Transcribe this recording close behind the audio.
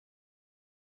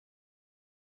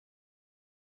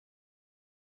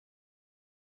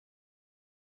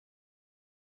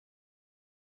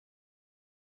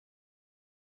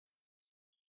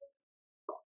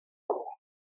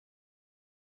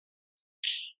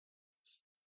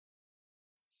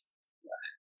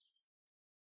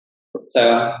So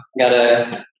I got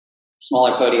a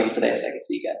smaller podium today so I can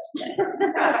see you guys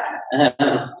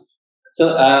today.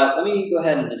 So let me go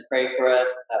ahead and just pray for us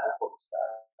before we start.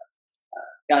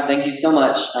 God, thank you so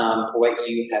much for what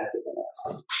you have given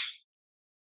us.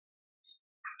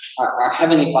 Our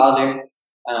Heavenly Father,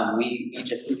 we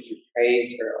just give you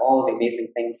praise for all the amazing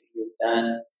things that you've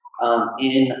done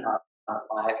in our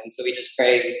lives. And so we just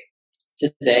pray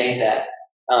today that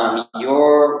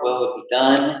your will would be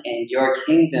done and your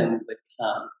kingdom would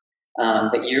come,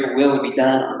 that your will would be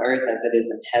done on earth as it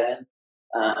is in heaven.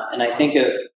 And I think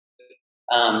of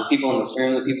people in this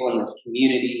room, the people in this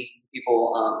community,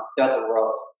 people throughout the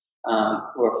world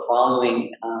who are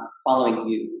following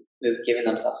you, who have given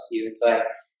themselves to you. And so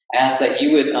I ask that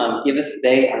you would give us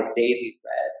today our daily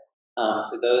bread.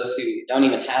 For those who don't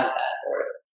even have that, Lord,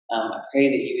 I pray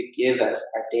that you would give us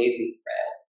our daily bread.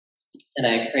 And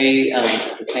I pray at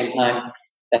the same time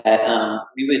that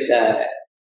we would that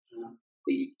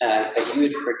you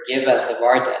would forgive us of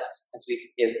our debts as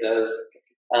we forgive those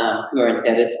who are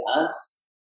indebted to us.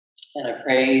 And I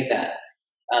pray that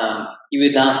you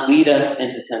would not lead us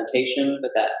into temptation,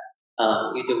 but that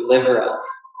you deliver us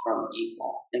from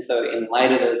evil. And so in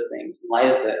light of those things, in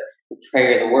light of the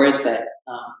prayer, the words that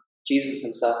Jesus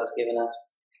himself has given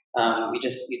us,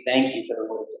 we thank you for the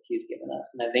words that he's given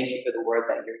us. And I thank you for the word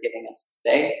that you're giving us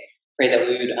today. Pray that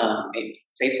we would be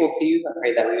faithful to you. I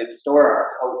pray that we would store our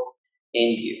hope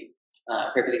in you. I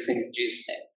pray for these things in Jesus'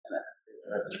 name.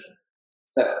 Amen.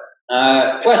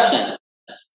 So, question.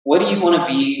 What do you want to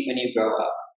be when you grow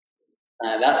up?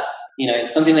 That's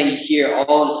something that you hear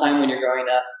all the time when you're growing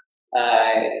up.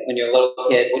 When you're a little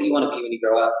kid, what do you want to be when you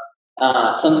grow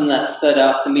up? Something that stood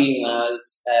out to me when I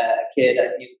was a kid,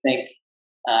 I used to think,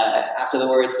 after the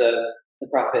words of the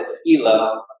prophet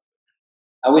Skilo,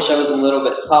 I wish I was a little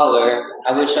bit taller.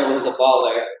 I wish I was a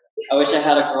baller. I wish I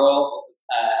had a girl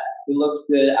who looked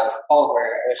good. I would call her.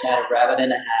 I wish I had a rabbit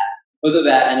in a hat with a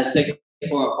bat and a 6'4"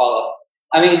 Impala.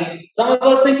 I mean, some of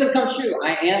those things have come true.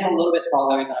 I am a little bit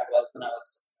taller than I was when I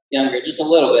was younger, just a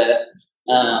little bit.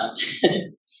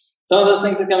 Some of those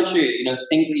things have come true. The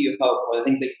things that you hope for, the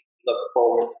things that you look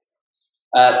forward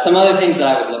to. Some other things that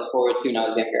I would look forward to when I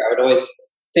was younger, I would always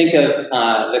think of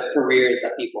the careers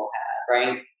that people had,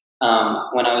 right?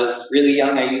 When I was really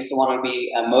young, I used to want to be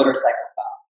a motorcycle cop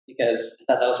because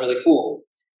I thought that was really cool.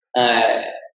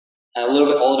 A little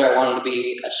bit older, I wanted to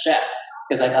be a chef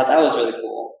because I thought that was really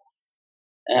cool.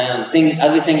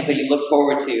 Other things that you look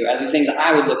forward to, other things that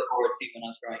I would look forward to when I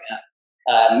was growing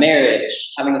up.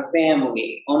 Marriage, having a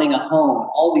family, owning a home,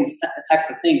 all these types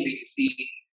of things that you see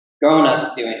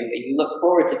grown-ups doing, that you look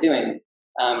forward to doing.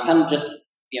 Kind of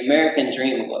just the American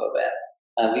dream a little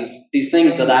bit. These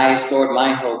things that I stored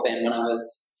my hope in when I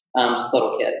was just a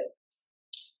little kid.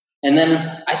 And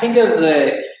then I think of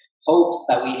the hopes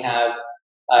that we have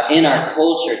in our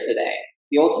culture today,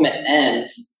 the ultimate end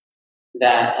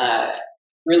that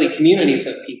really communities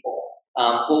of people,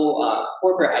 whole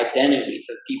corporate identities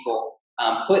of people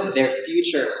put their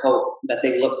future hope that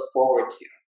they look forward to.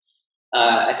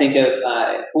 I think of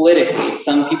politically,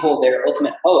 some people, their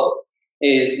ultimate hope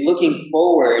is looking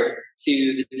forward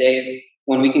to the days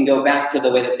when we can go back to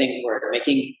the way that things were,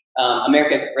 making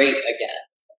America great again.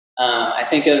 I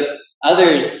think of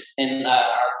others in our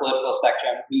political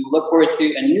spectrum who look forward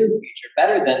to a new future,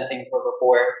 better than things were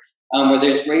before, where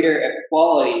there's greater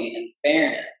equality and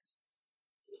fairness.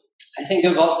 I think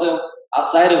of also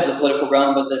outside of the political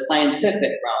realm, but the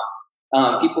scientific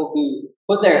realm, people who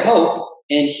put their hope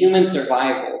in human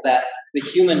survival, that the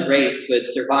human race would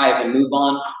survive and move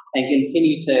on and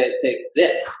continue to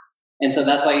exist. And so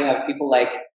that's why you have people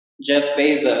like Jeff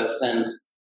Bezos and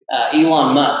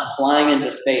Elon Musk flying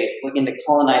into space, looking to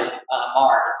colonize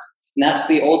Mars. And that's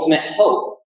the ultimate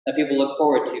hope that people look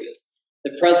forward to, is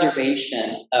the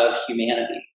preservation of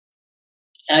humanity.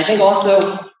 And I think also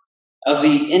of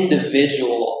the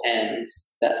individual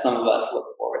ends that some of us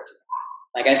look forward to.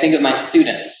 Like I think of my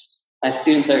students. My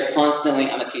students are constantly,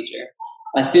 I'm a teacher,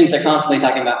 my students are constantly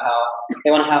talking about how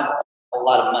they want to have a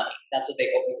lot of money. That's what they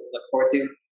ultimately look forward to, is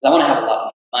I want to have a lot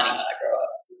of money when I grow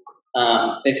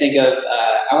up. They think of,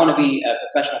 I want to be a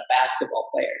professional basketball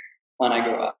player when I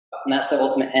grow up. And that's the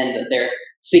ultimate end that they're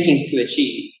seeking to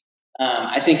achieve.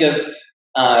 I think of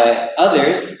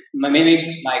others,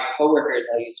 maybe my coworkers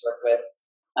I used to work with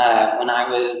when I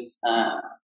was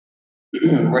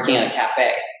working at a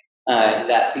cafe,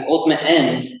 that the ultimate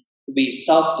end would be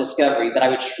self-discovery, that I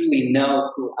would truly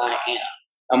know who I am.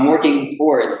 I'm working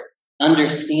towards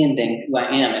understanding who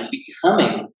I am and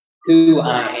becoming who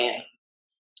I am.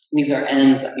 These are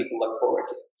ends that people look forward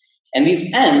to. And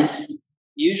these ends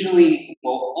usually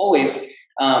will always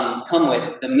come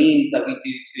with the means that we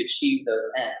do to achieve those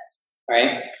ends,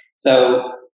 right?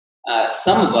 So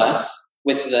some of us,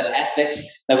 with the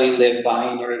ethics that we live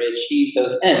by in order to achieve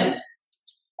those ends,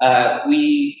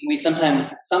 we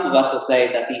sometimes, some of us will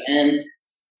say that the ends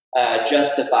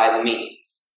justify the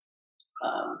means.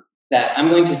 That I'm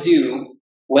going to do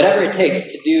whatever it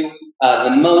takes to do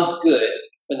the most good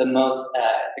for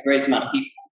the greatest amount of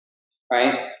people,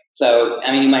 right? So,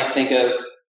 I mean, you might think of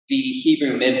the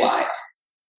Hebrew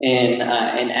midwives in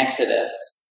Exodus,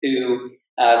 who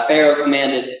Pharaoh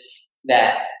commanded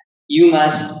that you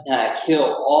must kill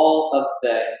all of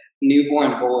the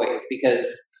newborn boys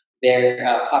because their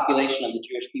population of the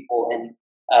Jewish people in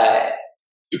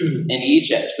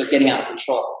Egypt was getting out of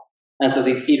control. And so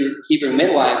these Hebrew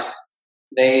midwives,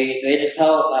 they just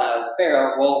tell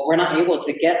Pharaoh, well, we're not able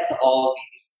to get to all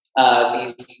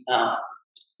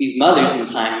these mothers in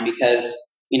time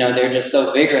because they're just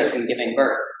so vigorous in giving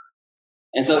birth.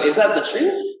 And so, is that the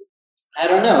truth? I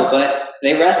don't know, but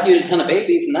they rescued a ton of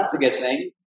babies, and that's a good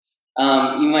thing.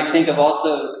 You might think of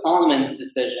also Solomon's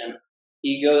decision.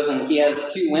 He goes and he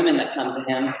has two women that come to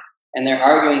him, and they're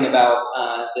arguing about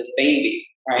this baby,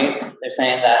 right? They're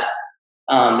saying that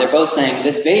they're both saying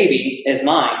this baby is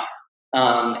mine,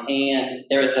 and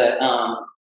there's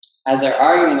as they're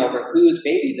arguing over whose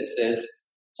baby this is,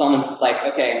 Solomon's just like,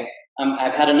 okay,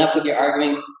 I've had enough with your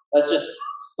arguing. Let's just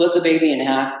split the baby in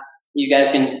half. You guys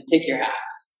can take your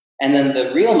halves. And then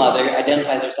the real mother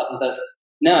identifies herself and says,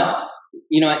 no,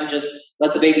 you know what, just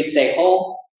let the baby stay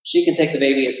whole. She can take the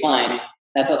baby, it's fine.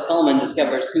 That's how Solomon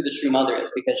discovers who the true mother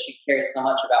is, because she cares so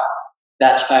much about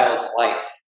that child's life,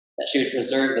 that she would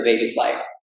preserve the baby's life.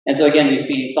 And so again, you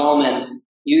see Solomon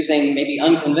using maybe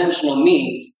unconventional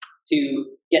means to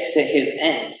get to his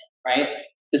end, right?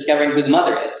 Discovering who the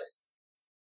mother is.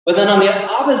 But then on the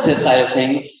opposite side of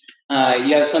things,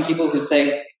 you have some people who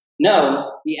say,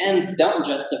 no, the ends don't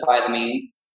justify the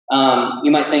means.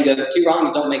 You might think of two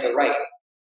wrongs don't make a right.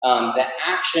 The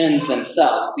actions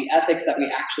themselves, the ethics that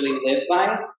we actually live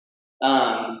by,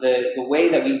 the way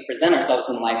that we present ourselves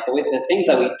in life, the things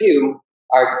that we do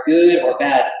are good or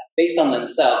bad based on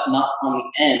themselves, not on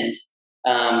the end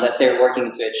that they're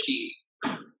working to achieve.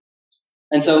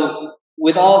 And so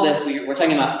with all this, we're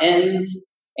talking about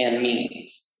ends and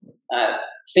means.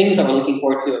 Things that we're looking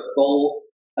forward to, a goal,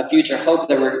 a future hope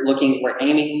that we're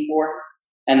aiming for,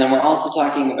 and then we're also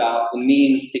talking about the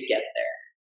means to get there.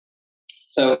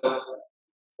 So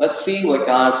let's see what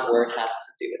God's word has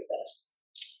to do with this.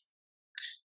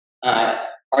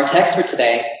 Our text for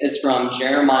today is from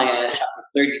Jeremiah chapter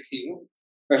 32,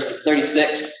 verses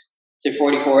 36 to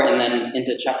 44, and then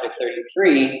into chapter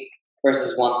 33,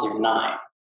 verses 1 through 9.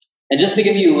 And just to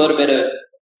give you a little bit of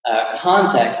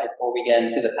context before we get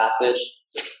into the passage,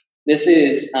 this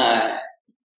is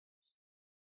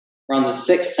around the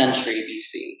 6th century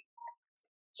BC.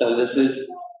 So this is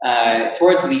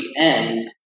towards the end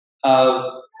of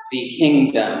the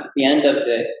kingdom, the end of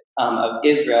of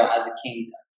Israel as a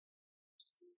kingdom.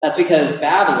 That's because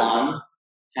Babylon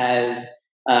has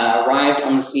arrived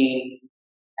on the scene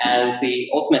as the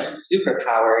ultimate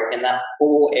superpower in that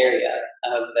whole area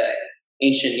of the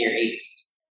ancient Near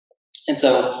East. And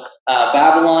so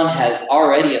Babylon has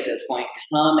already at this point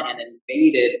come and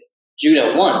invaded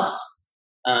Judah once.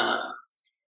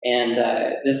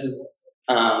 This is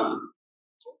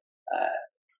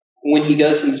when he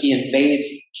goes and he invades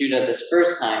Judah this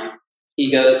first time,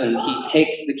 he goes and he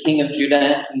takes the king of Judah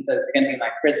and he says, you're going to be my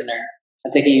prisoner.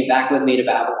 I'm taking you back with me to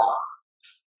Babylon.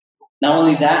 Not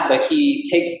only that, but he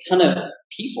takes a ton of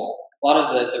people, a lot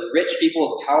of the rich people,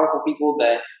 the powerful people,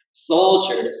 the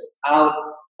soldiers out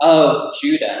of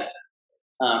Judah,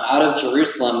 out of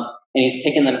Jerusalem, and he's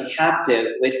taken them captive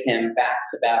with him back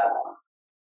to Babylon.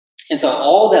 And so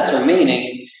all that's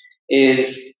remaining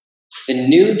is the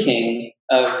new king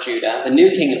of Judah, the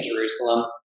new king of Jerusalem,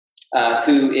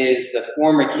 who is the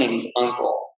former king's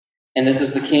uncle. And this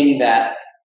is the king that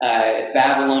the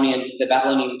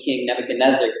Babylonian king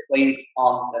Nebuchadnezzar placed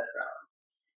on the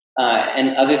throne.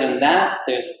 And other than that,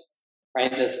 there's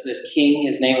this king,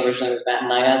 his name originally was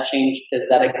Mattaniah, changed to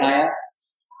Zedekiah.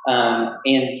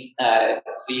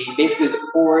 Basically the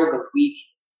poor, the weak,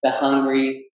 the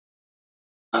hungry,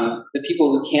 the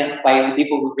people who can't fight, the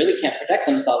people who really can't protect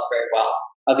themselves very well,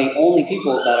 are the only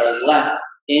people that are left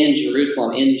in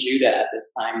Jerusalem, in Judah at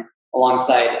this time,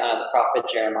 alongside the prophet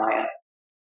Jeremiah.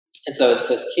 And so it's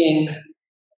this king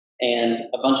and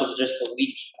a bunch of just the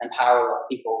weak and powerless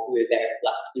people who are there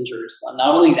left in Jerusalem. Not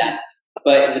only that,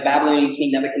 but the Babylonian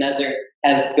king Nebuchadnezzar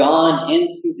has gone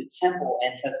into the temple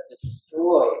and has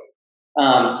destroyed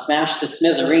smashed to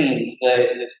smithereens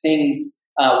the things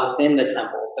within the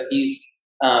temple. So he's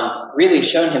really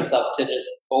shown himself to just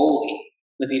bully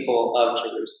the people of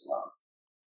Jerusalem.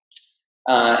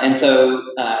 And so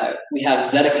we have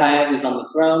Zedekiah, who's on the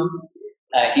throne.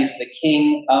 He's the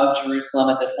king of Jerusalem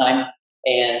at this time,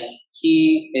 and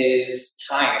he is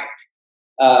tired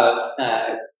of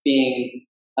being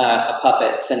a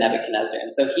puppet to Nebuchadnezzar.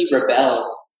 And so he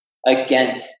rebels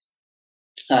against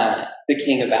the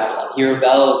king of Babylon. He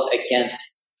rebels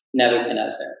against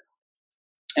Nebuchadnezzar.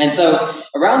 And so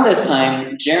around this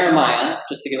time, Jeremiah,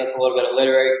 just to give us a little bit of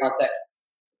literary context,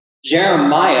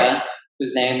 Jeremiah,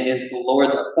 whose name is the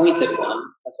Lord's appointed one,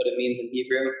 that's what it means in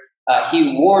Hebrew,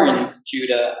 he warns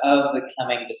Judah of the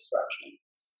coming destruction.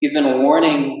 He's been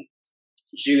warning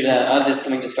Judah of this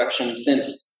coming destruction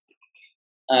since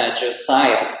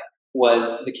Josiah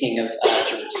was the king of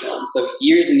Jerusalem. So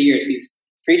years and years he's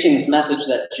preaching this message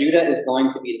that Judah is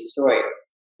going to be destroyed.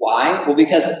 Why? Well,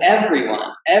 because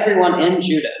everyone in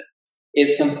Judah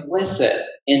is complicit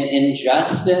in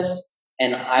injustice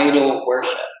and idol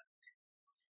worship.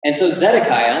 And so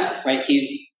Zedekiah, right,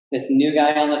 he's this new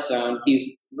guy on the throne,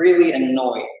 he's really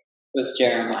annoyed with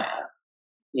Jeremiah.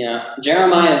 You know,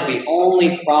 Jeremiah is the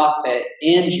only prophet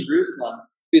in Jerusalem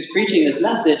who's preaching this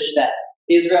message that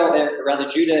Israel, or rather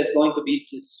Judah, is going to be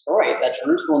destroyed, that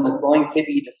Jerusalem is going to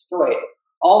be destroyed.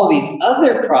 All of these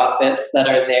other prophets that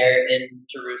are there in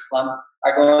Jerusalem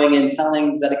are going and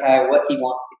telling Zedekiah what he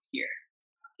wants to hear.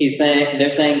 They're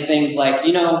saying things like,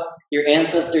 you know, your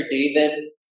ancestor David,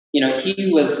 you know,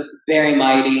 he was very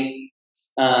mighty.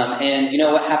 And you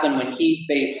know what happened when he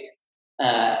faced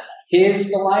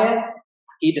his Goliath?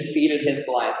 He defeated his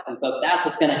Goliath. And so that's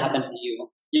what's going to happen to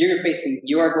you. You're facing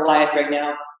your Goliath right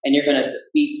now, and you're going to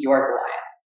defeat your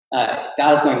Goliath.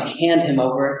 God is going to hand him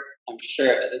over. I'm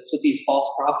sure of it. It's what these false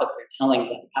prophets are telling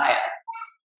Zedekiah.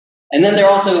 And then they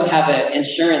also have an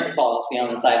insurance policy on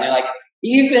the side. They're like,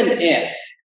 even if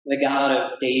the God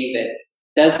of David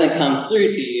doesn't come through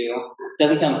to you,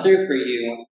 doesn't come through for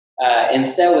you,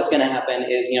 instead what's going to happen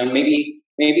is, you know, maybe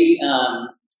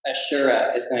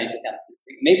Ashura is going to come through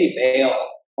for you. Maybe Baal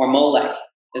or Molech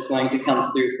is going to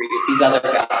come through for you, these other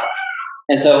gods.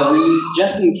 And so we,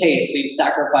 just in case, we've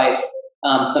sacrificed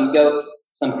some goats,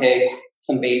 some pigs,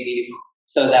 some babies,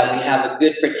 so that we have a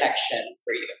good protection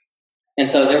for you. And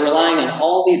so they're relying on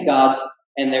all these gods,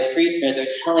 and they're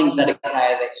telling Zedekiah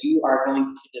that you are going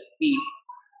to defeat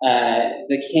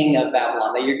the king of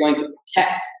Babylon, that you're going to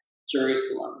protect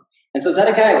Jerusalem. And so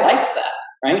Zedekiah likes that,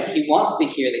 right? He wants to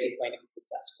hear that he's going to be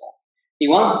successful. He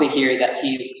wants to hear that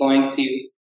he's going to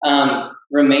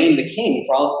remain the king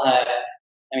for all,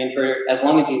 for as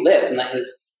long as he lives, and that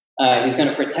he's going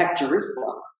to protect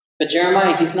Jerusalem. But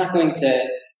Jeremiah, he's not going to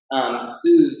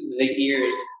soothe the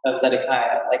ears of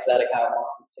Zedekiah like Zedekiah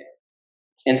wants him to.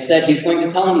 Instead, he's going to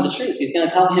tell him the truth. He's going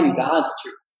to tell him God's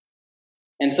truth.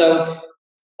 And so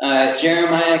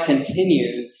Jeremiah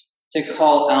continues to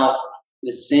call out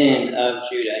the sin of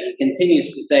Judah. He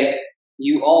continues to say,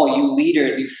 you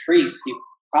leaders, you priests, you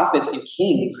prophets, you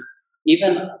kings,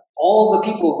 even all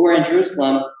the people who are in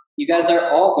Jerusalem, you guys are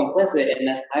all complicit in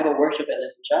this idol worship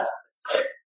and injustice.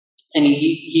 And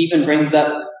he even brings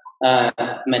up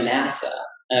Manasseh,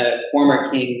 a former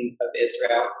king of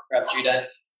Israel, of Judah,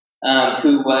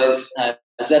 who was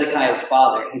Zedekiah's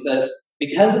father. He says,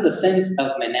 because of the sins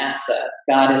of Manasseh,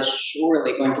 God is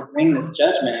surely going to bring this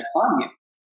judgment upon you.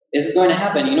 This is going to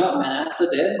happen. You know what Manasseh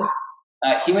did?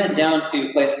 He went down to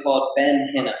a place called Ben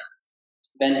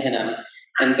Hinnom.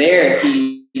 And there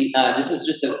this is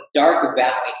just a dark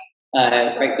valley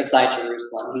right beside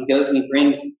Jerusalem. He goes and he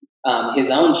brings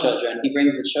his own children. He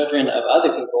brings the children of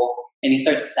other people, and he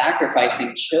starts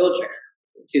sacrificing children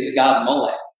to the god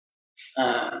Molech.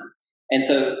 And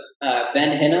so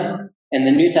Ben Hinnom, in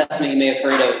the New Testament, you may have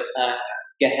heard of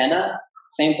Gehenna.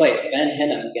 Same place, Ben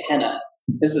Hinnom, Gehenna.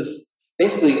 This is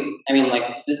basically,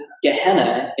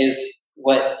 Gehenna is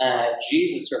what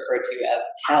Jesus referred to as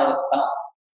hell itself.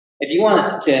 If you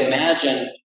want to imagine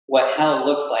what hell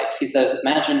looks like, he says,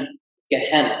 imagine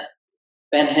Gehenna,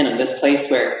 Ben Hinnom, this place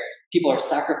where people are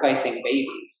sacrificing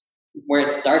babies, where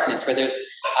it's darkness, where there's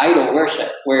idol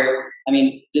worship, where,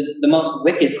 the most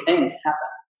wicked things happen.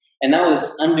 And that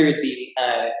was under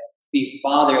the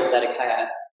father of Zedekiah.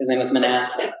 His name was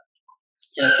Manasseh.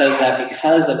 And it says that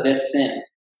because of this sin,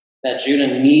 that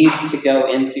Judah needs to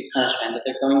go into punishment, that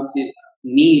they're going to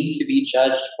need to be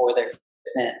judged for their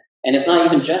sin. And it's not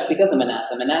even just because of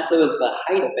Manasseh. Manasseh was the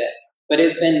height of it, but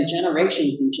it's been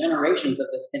generations and generations of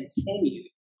this continued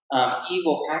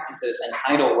evil practices and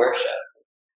idol worship.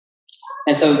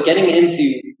 And so getting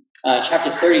into chapter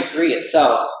 33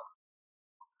 itself,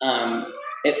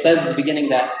 it says at the beginning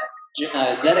that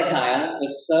Zedekiah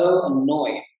was so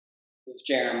annoyed with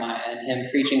Jeremiah and him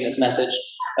preaching this message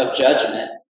of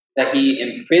judgment that he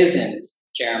imprisoned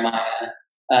Jeremiah.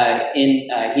 He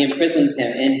imprisoned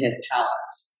him in his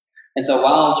palace. And so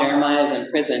while Jeremiah is in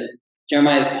prison,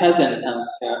 Jeremiah's cousin comes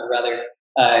to,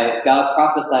 God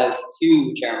prophesies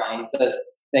to Jeremiah. He says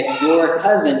that your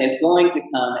cousin is going to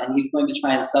come and he's going to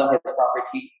try and sell his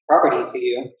property to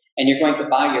you, and you're going to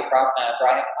buy his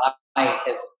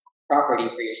property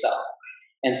for yourself.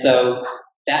 And so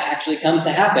that actually comes to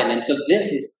happen. And so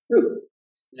this is proof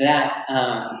that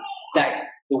that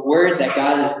the word that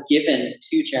God has given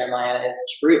to Jeremiah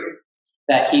is true.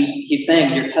 That he's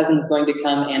saying your cousin is going to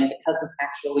come, and the cousin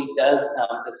actually does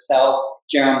come to sell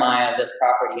Jeremiah this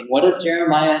property. And what is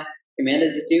Jeremiah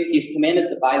commanded to do? He's commanded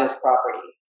to buy this property.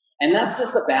 And that's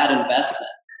just a bad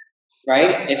investment,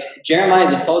 right? If Jeremiah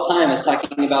this whole time is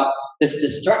talking about this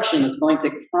destruction that's going to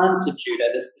come to Judah,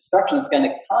 this destruction that's going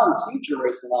to come to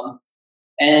Jerusalem,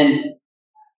 and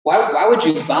why would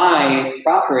you buy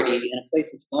property in a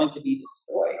place that's going to be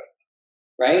destroyed,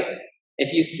 right?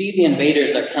 If you see the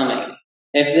invaders are coming,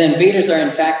 if the invaders are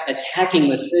in fact attacking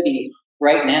the city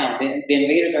right now, the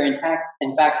invaders are in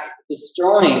fact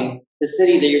destroying the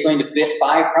city that you're going to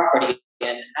buy property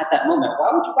in at that moment,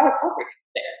 why would you buy property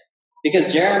there?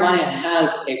 Because Jeremiah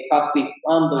has a prophecy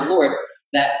from the Lord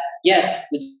that, yes,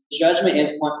 the judgment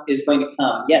is going to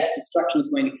come. Yes, destruction is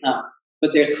going to come.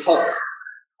 But there's hope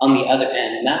on the other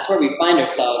end. And that's where we find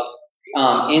ourselves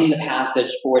in the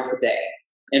passage for today,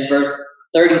 in verse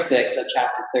 36 of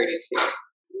chapter 32.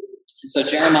 And so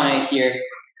Jeremiah here,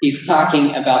 he's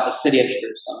talking about the city of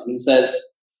Jerusalem. And he says,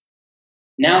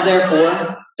 now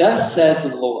therefore, thus says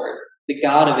the Lord, the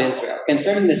God of Israel,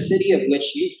 concerning the city of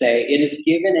which you say, it is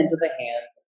given into the hand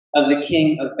of the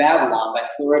king of Babylon by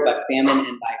sword, by famine,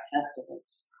 and by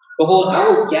pestilence. Behold, I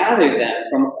will gather them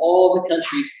from all the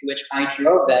countries to which I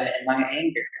drove them in my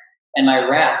anger and my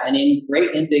wrath and in great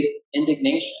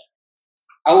indignation.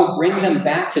 I will bring them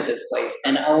back to this place,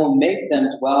 and I will make them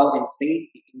dwell in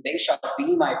safety. And they shall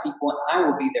be my people, and I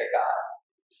will be their God.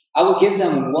 I will give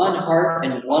them one heart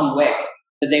and one way,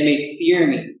 that they may fear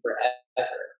me forever,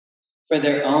 for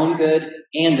their own good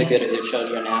and the good of their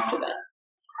children after them.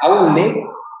 I will make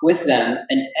with them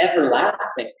an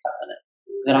everlasting covenant,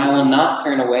 that I will not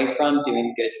turn away from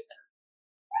doing good to them.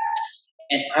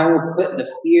 And I will put the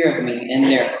fear of me in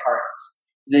their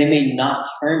hearts, that they may not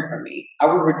turn from me. I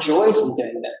will rejoice in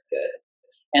doing them good,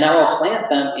 and I will plant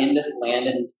them in this land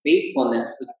in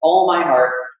faithfulness with all my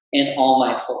heart and all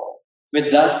my soul. For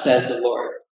thus says the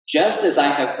Lord, just as I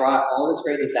have brought all this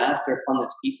great disaster upon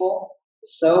this people,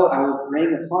 so I will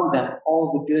bring upon them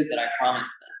all the good that I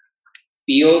promised them.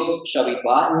 Fields shall be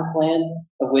bought in this land,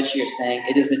 of which you are saying,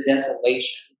 it is a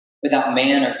desolation, without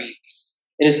man or beast.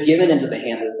 It is given into the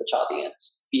hands of the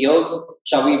Chaldeans. Fields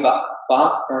shall be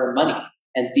bought for money,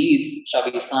 and deeds shall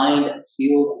be signed and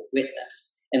sealed and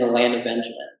witnessed in the land of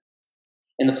Benjamin,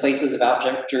 in the places about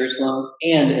Jerusalem,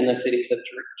 and in the cities of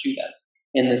Judah,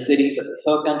 in the cities of the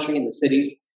hill country, in the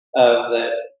cities of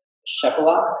the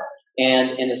Shephelah,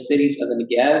 and in the cities of the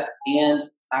Negev, and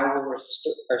I will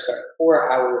restore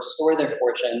their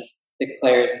fortunes,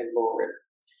 declares the Lord.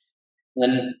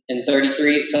 And then in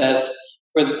 33 it says,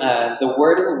 for the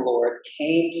word of the Lord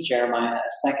came to Jeremiah a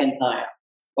second time,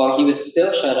 while he was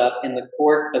still shut up in the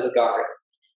court of the guard.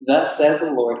 Thus says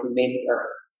the Lord who made the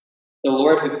earth, the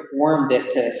Lord who formed it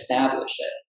to establish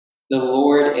it. The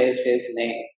Lord is his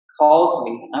name. Call to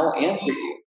me, and I will answer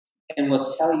you, and will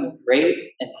tell you great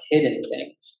and hidden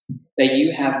things that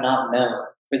you have not known.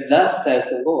 For thus says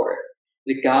the Lord,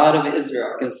 the God of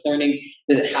Israel, concerning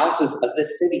the houses of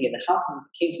this city and the houses of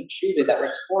the kings of Judah that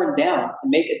were torn down to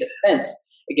make a defense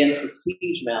against the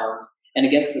siege mounds and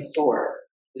against the sword.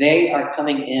 They are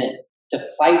coming in to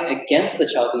fight against the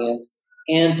Chaldeans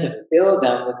and to fill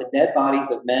them with the dead bodies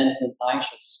of men whom I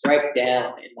shall strike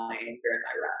down in my anger and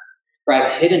my wrath. For I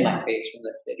have hidden my face from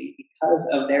the city because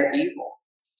of their evil.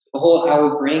 Behold, I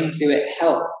will bring to it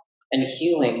health and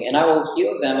healing, and I will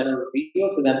heal them and reveal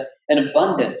to them an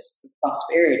abundance of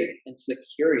prosperity and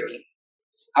security.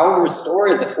 I will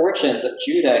restore the fortunes of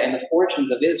Judah and the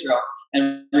fortunes of Israel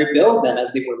and rebuild them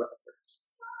as they were at first.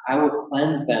 I will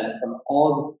cleanse them from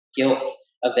all the guilt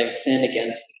of their sin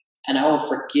against me, and I will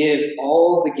forgive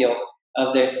all the guilt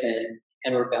of their sin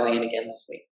and rebellion against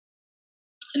me.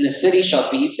 And the city shall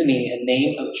be to me a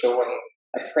name of joy,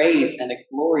 a praise and a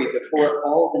glory before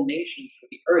all the nations of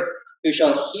the earth, who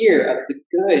shall hear of the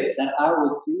good that I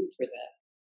will do for them.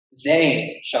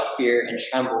 They shall fear and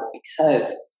tremble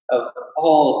because of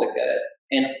all the good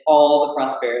and all the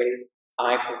prosperity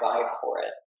I provide for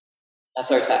it.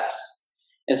 That's our text.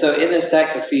 And so in this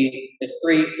text, I see there's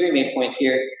three main points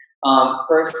here.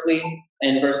 Firstly,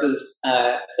 in verses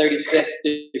 36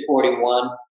 to 41,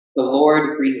 the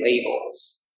Lord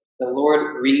relabels. The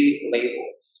Lord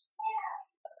relabels.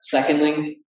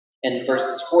 Secondly, in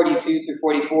verses 42 through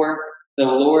 44, the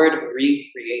Lord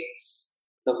recreates.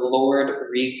 The Lord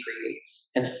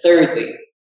recreates. And thirdly,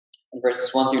 in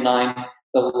verses 1 through 9,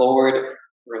 the Lord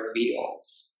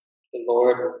reveals. The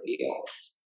Lord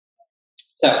reveals.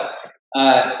 So,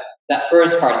 that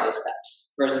first part of this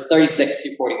text, verses 36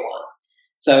 through 41.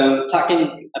 So,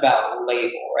 talking about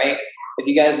label, right? If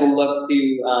you guys will look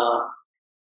to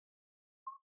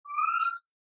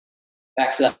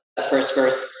back to that first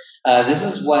verse, this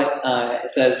is what it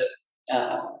says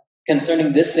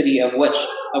concerning this city of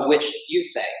which you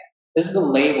say. This is the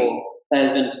label that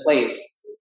has been placed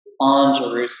on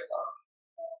Jerusalem.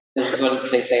 This is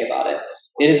what they say about it.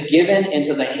 It is given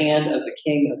into the hand of the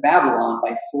king of Babylon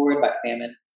by sword, by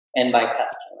famine, and by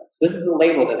pestilence. This is the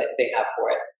label that they have for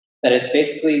it, that it's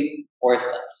basically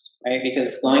worthless, right? Because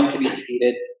it's going to be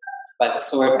defeated by the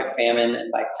sword, by famine, and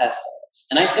by pestilence.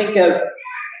 And I think of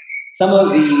some of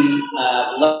the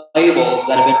labels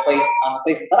that have been placed on the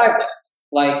places that I've lived.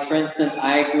 Like, for instance,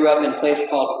 I grew up in a place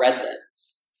called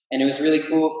Redlands, and it was really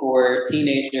cool for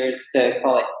teenagers to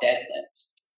call it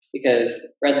Deadlands,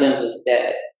 because Redlands was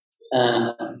dead.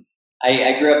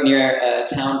 I grew up near a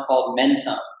town called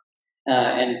Mentone,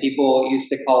 and people used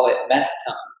to call it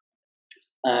Methtone.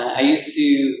 I used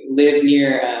to live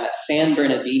near San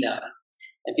Bernardino,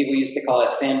 and people used to call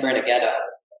it San Bernardino.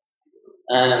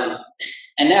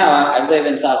 And now I live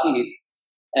in Southeast,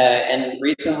 and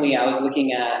recently I was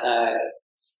looking at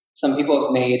some people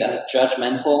have made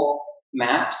judgmental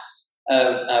maps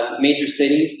of major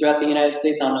cities throughout the United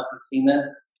States. I don't know if you've seen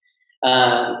this.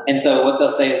 And so what they'll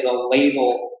say is they'll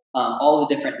label all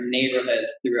the different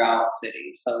neighborhoods throughout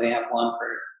cities. So they have one for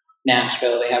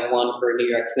Nashville, they have one for New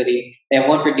York City, they have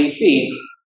one for DC.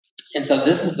 And so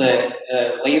this is the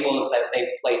labels that they've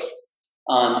placed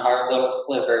on our little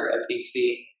sliver of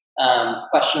DC.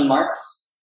 Question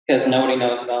marks, because nobody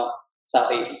knows about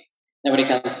Southeast. Nobody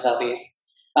comes to Southeast.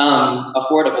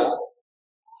 Affordable.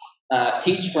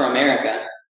 Teach for America.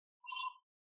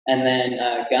 And then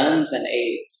guns and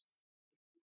AIDS.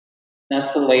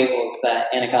 That's the labels that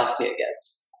Anacostia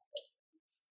gets.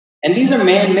 And these are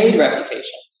man-made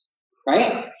reputations,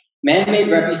 right? Man-made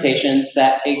reputations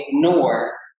that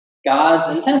ignore God's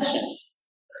intentions,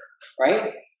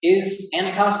 right? Is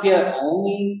Anacostia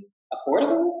only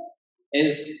affordable?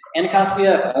 Is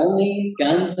Anacostia only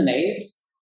guns and AIDS?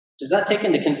 Does that take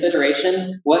into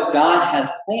consideration what God has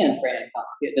planned for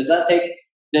Anacostia?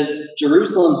 Does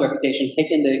Jerusalem's reputation take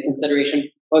into consideration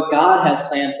what God has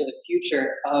planned for the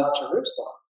future of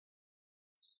Jerusalem?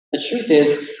 The truth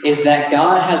is that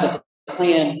God has a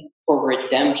plan for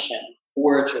redemption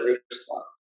for Jerusalem.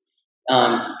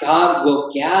 God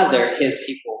will gather his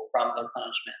people from their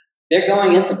punishment. They're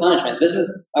going into punishment. This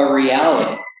is a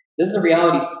reality. This is a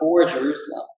reality for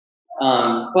Jerusalem.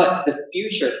 But the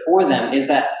future for them is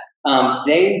that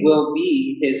they will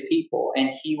be his people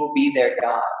and he will be their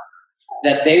God.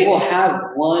 That they will have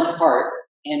one heart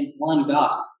and one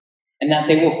God. And that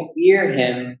they will fear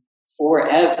him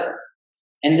forever.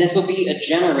 And this will be a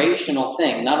generational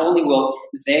thing. Not only will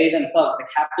they themselves, the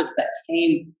captives that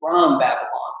came from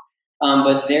Babylon,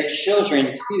 but their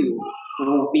children too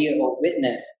will be a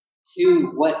witness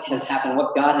to what has happened,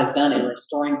 what God has done in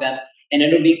restoring them. And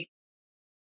it'll be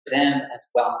for them as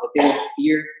well, that they will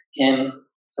fear him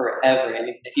forever. And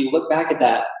if you look back at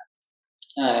that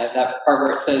part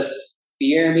where it says,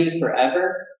 fear me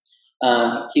forever,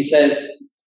 he says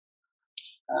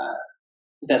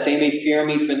that they may fear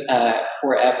me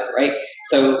forever, right?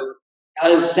 So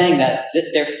God is saying that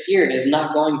their fear is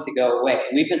not going to go away.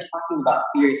 And we've been talking about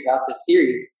fear throughout this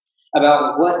series,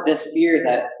 about what this fear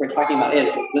that we're talking about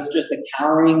is. Is this just a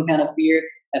cowering kind of fear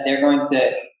that they're going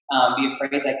to be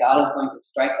afraid that God is going to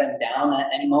strike them down at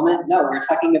any moment? No, we're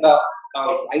talking about a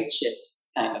righteous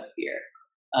kind of fear,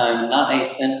 not a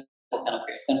sinful kind of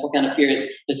fear. Sinful kind of fear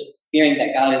is just fearing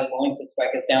that God is going to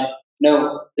strike us down.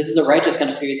 No, this is a righteous kind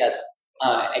of fear that's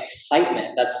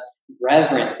excitement, that's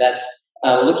reverent, that's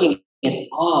looking in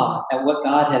awe at what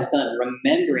God has done,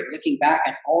 remembering, looking back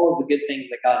at all of the good things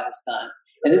that God has done.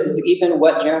 And this is even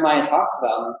what Jeremiah talks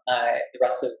about in the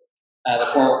rest of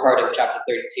the former part of chapter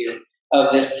 32,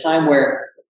 of this time where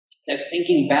they're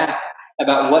thinking back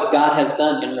about what God has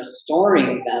done in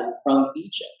restoring them from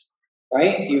Egypt,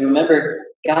 right? If you remember,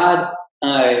 God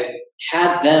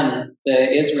had them,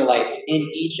 the Israelites, in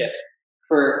Egypt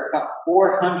for about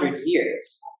 400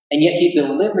 years, and yet he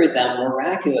delivered them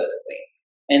miraculously.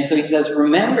 And so he says,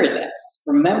 remember this,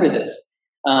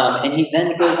 And he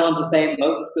then goes on to say,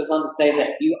 Moses goes on to say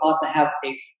that you ought to have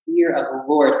a fear of the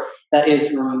Lord that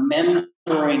is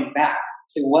remembering back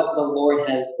to what the Lord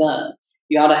has done.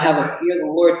 You ought to have a fear of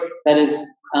the Lord that is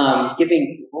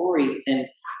giving glory and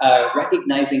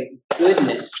recognizing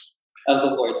goodness of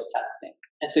the Lord's testing.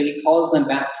 And so he calls them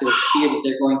back to this fear that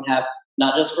they're going to have,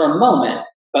 not just for a moment,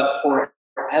 but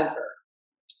forever.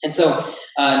 And so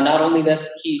not only this,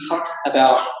 he talks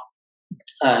about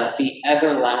the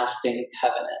everlasting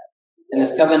covenant. And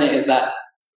this covenant is that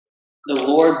the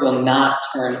Lord will not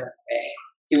turn away.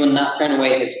 He will not turn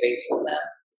away his face from them.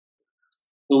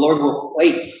 The Lord will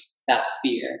place that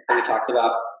fear that we talked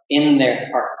about in their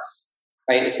hearts,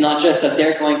 right? It's not just that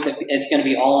it's going to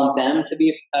be all on them to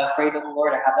be afraid of the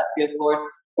Lord or have that fear of the Lord,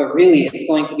 but really it's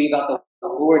going to be about the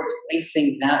Lord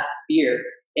placing that fear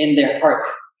in their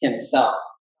hearts himself.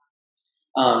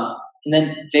 And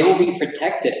then they will be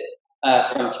protected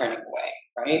from turning away,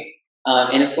 right?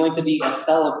 And it's going to be a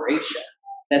celebration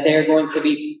that they are going to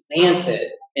be planted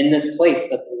in this place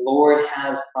that the Lord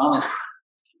has promised them.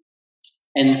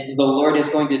 And the Lord is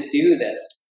going to do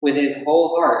this with his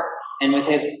whole heart and with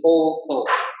his whole soul.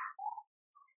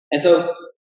 And so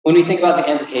when we think about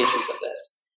the implications of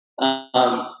this,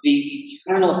 the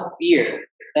eternal fear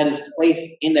that is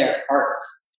placed in their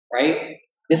hearts, right?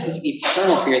 This is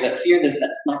eternal fear, that fear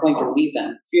that's not going to leave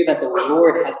them, fear that the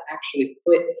Lord has actually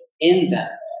put in them.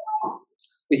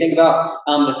 We think about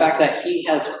the fact that he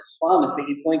has promised that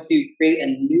he's going to create a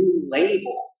new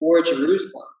label for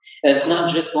Jerusalem. That it's not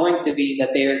just going to be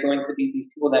that they are going to be these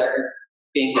people that are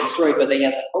being destroyed, but that he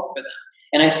has a hope for them.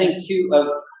 And I think, too, of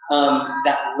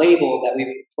that label that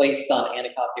we've placed on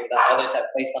Anacostia, or that others have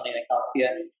placed on Anacostia,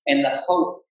 and the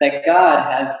hope that God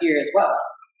has here as well,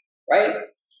 right?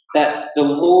 That the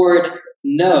Lord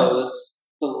knows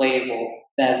the label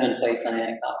that has been placed on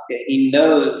Anacostia. He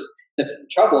knows the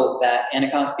trouble that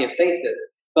Anacostia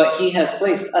faces, but he has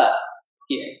placed us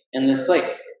here in this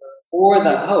place for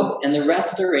the hope and the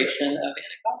restoration of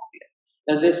Anacostia.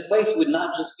 That this place would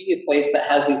not just be a place that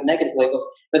has these negative labels,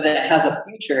 but that has a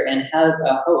future and has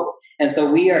a hope. And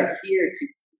so we are here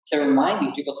to remind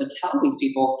these people, to tell these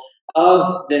people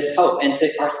of this hope, and to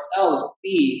ourselves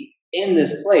be in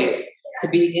this place, to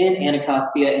be in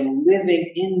Anacostia and living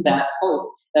in that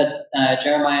hope that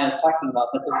Jeremiah is talking about,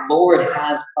 that the Lord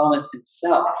has promised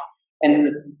himself.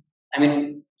 And I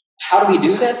mean, how do we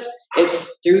do this?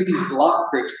 It's through these block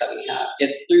groups that we have.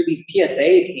 It's through these PSA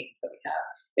teams that we have.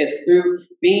 It's through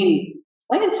being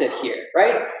planted here,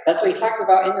 right? That's what he talks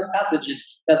about in this passage,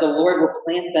 is that the Lord will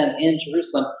plant them in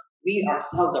Jerusalem. We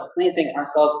ourselves are planting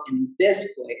ourselves in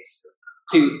this place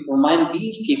to remind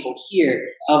these people here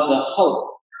of the hope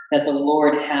that the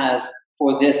Lord has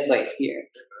for this place here.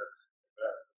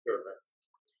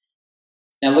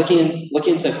 Now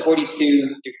looking to 42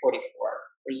 through 44,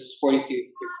 verses 42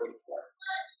 through 44.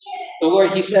 The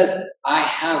Lord, he says, I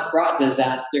have brought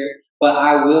disaster, but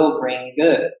I will bring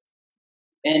good.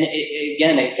 And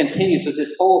it continues with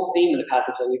this whole theme of the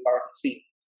passage that we've already seen.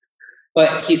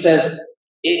 But he says,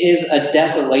 it is a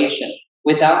desolation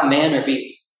without man or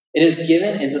beast. It is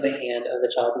given into the hand of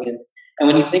the Chaldeans. And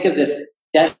when you think of this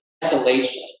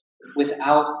desolation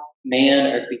without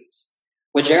man or beast,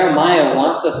 what Jeremiah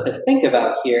wants us to think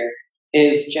about here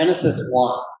is Genesis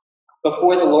 1,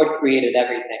 before the Lord created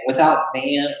everything, without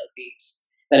man or beast,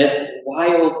 that it's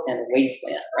wild and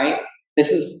wasteland, right?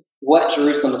 This is what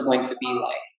Jerusalem is going to be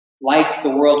like the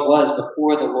world was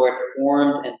before the Lord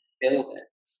formed and filled it.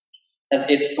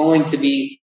 That it's going to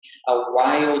be a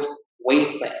wild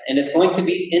wasteland, and it's going to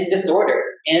be in disorder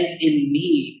and in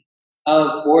need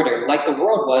of order, like the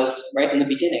world was right in the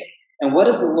beginning. And what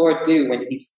does the Lord do when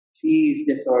he sees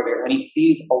disorder, when he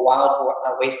sees a wild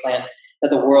wasteland that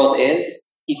the world is?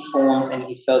 He forms and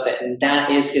he fills it, and that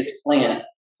is his plan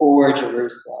for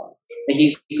Jerusalem. That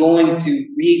he's going to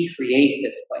recreate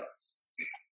this place.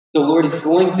 The Lord is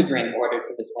going to bring order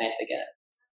to this land again.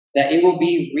 That it will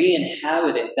be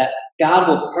re-inhabited, that God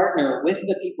will partner with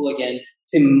the people again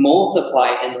to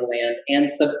multiply in the land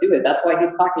and subdue it. That's why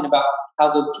he's talking about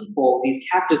how the people, these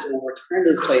captives, will return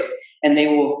to this place and they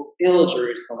will fill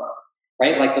Jerusalem,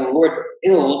 right? Like the Lord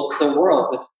filled the world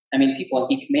with, people, and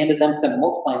he commanded them to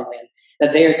multiply in the land,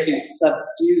 that they are to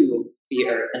subdue the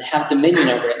earth and have dominion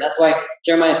over it. And that's why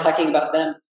Jeremiah is talking about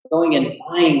them going and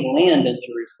buying land in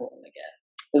Jerusalem again.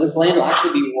 That this land will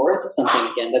actually be worth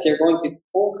something again, that they're going to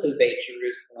cultivate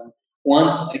Jerusalem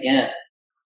once again,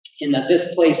 and that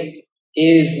this place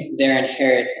is their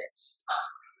inheritance.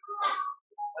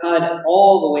 God,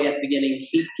 all the way at the beginning,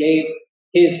 he gave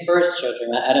his first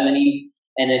children, Adam and Eve,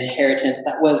 an inheritance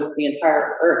that was the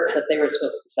entire earth that they were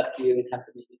supposed to subdue and have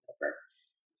dominion over.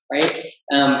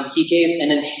 right? He gave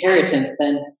an inheritance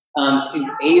then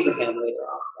to Abraham later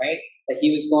on, right? That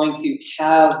he was going to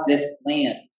have this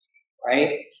land,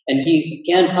 right? And he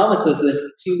again promises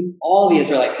this to all the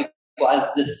Israelite people as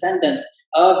descendants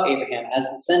of Abraham, as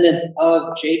descendants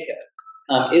of Jacob,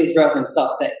 Israel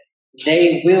himself, that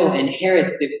they will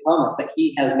inherit the promise that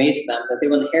he has made to them, that they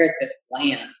will inherit this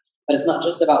land. But it's not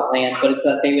just about land, but it's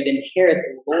that they would inherit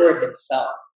the Lord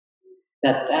himself,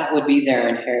 that would be their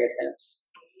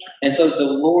inheritance. And so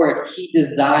the Lord, he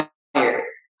desired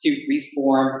to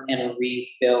reform and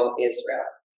refill Israel,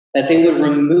 that they would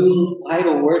remove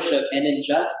idol worship and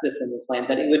injustice in this land,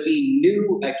 that it would be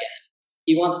new again.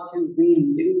 He wants to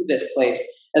renew this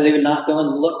place, that they would not go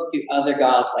and look to other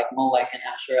gods like Molech and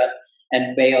Asherah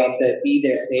and Baal to be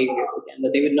their saviors again,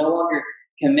 that they would no longer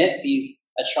commit these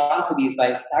atrocities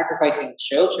by sacrificing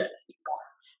children anymore,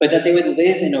 but that they would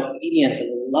live in obedience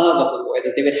and love of the Lord,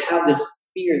 that they would have this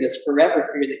fear, this forever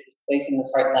fear that he's placing in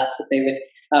this heart. That's what they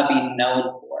would be known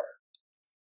for.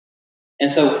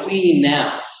 And so we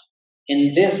now,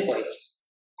 in this place,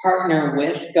 partner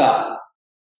with God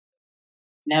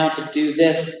now to do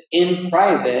this in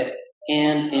private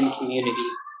and in community.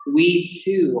 We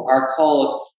too are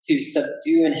called to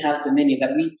subdue and have dominion,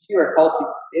 that we too are called to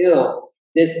fill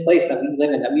this place that we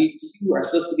live in, that we too are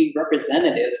supposed to be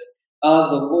representatives of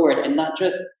the Lord, and not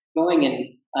just going and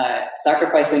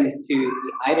sacrificing to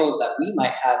the idols that we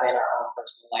might have in our own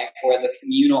personal life, or the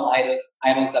communal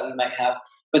idols that we might have,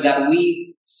 but that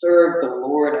we serve the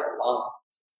Lord alone.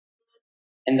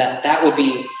 And that would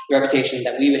be the reputation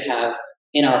that we would have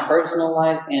in our personal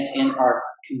lives and in our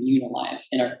communal lives,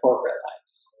 in our corporate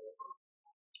lives.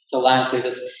 So lastly,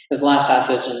 this last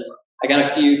passage, and I got a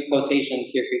few quotations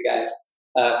here for you guys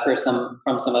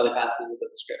from some other passages of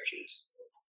the scriptures.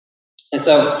 And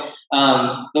so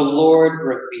the Lord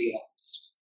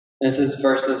reveals. This is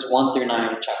verses 1 through 9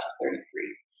 of chapter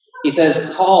 33. He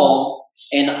says, "Call,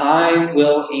 and I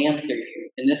will answer you."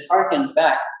 And this harkens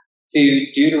back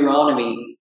to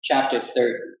Deuteronomy chapter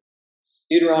 30.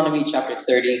 Deuteronomy chapter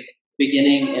 30,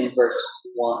 beginning in verse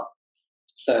 1.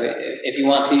 So if you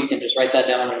want to, you can just write that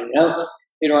down in your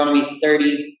notes. Deuteronomy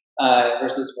 30,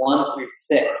 verses 1 through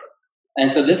 6. And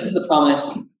so this is the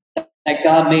promise that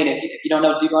God made. If you don't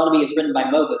know, Deuteronomy is written by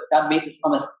Moses. God made this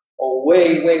promise a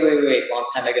way long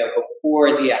time ago,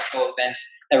 before the actual events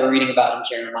that we're reading about in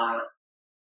Jeremiah.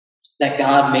 That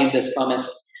God made this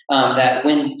promise that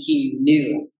when he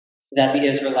knew that the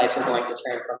Israelites were going to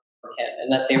turn from him,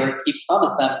 and that he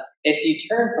promised them, if you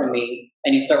turn from me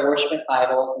and you start worshiping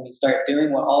idols and you start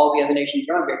doing what all the other nations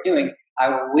around you are doing, I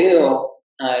will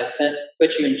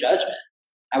put you in judgment.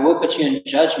 I will put you in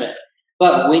judgment.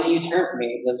 But when you turn from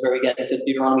me, this is where we get into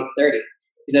Deuteronomy 30.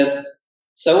 He says,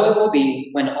 "So it will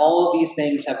be when all of these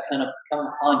things have come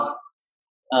upon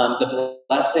you, the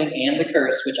blessing and the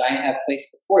curse which I have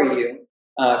placed before you,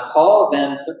 call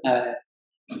them to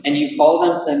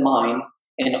mind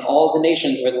in all the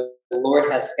nations where the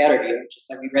Lord has scattered you," just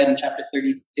like we read in chapter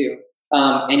 32,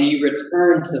 "and you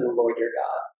return to the Lord your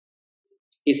God."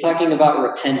 He's talking about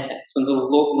repentance.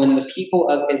 When the people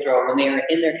of Israel, when they are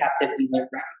in their captivity, and they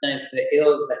recognize the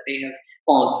ills that they have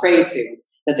fallen prey to,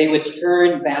 that they would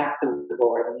turn back to the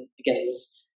Lord. And again, this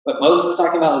is what Moses is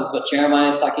talking about. This is what Jeremiah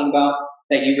is talking about,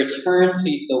 that you return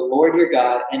to the Lord your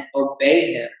God and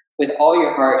obey him with all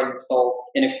your heart and soul,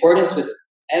 in accordance with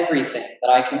everything that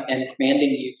I am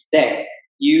commanding you today,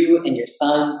 you and your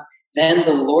sons. Then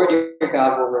the Lord your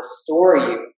God will restore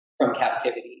you from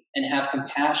captivity and have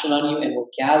compassion on you, and will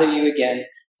gather you again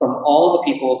from all the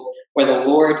peoples where the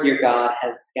Lord your God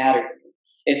has scattered you.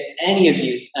 If any of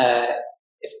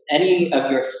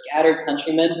your scattered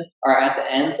countrymen are at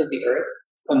the ends of the earth,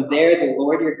 from there the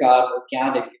Lord your God will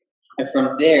gather you, and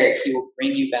from there he will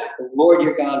bring you back. The Lord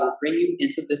your God will bring you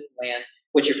into this land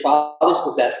which your fathers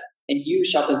possessed, and you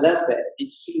shall possess it, and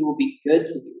he will be good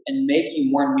to you and make you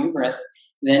more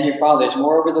numerous than your fathers.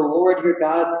 Moreover, the Lord your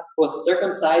God will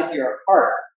circumcise your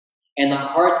heart and the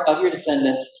hearts of your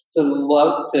descendants to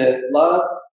love the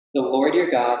Lord your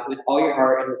God with all your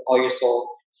heart and with all your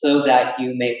soul, so that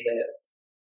you may live.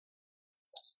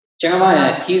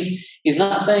 Jeremiah, he's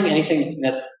not saying anything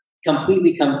that's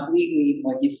completely,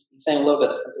 like he's saying a little bit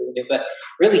that's completely new, but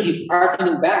really he's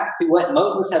harkening back to what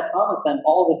Moses had promised them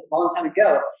all this long time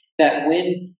ago, that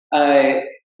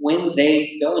when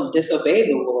they go and disobey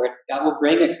the Lord, God will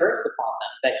bring a curse upon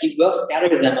them, that he will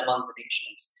scatter them among the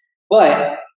nations.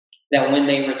 But that when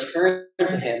they return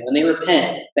to him, when they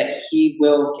repent, that he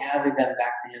will gather them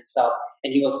back to himself,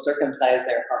 and he will circumcise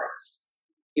their hearts.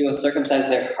 He will circumcise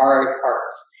their hard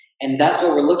hearts. And that's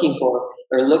what we're looking for,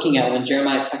 or looking at when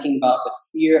Jeremiah is talking about the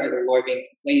fear of the Lord being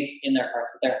placed in their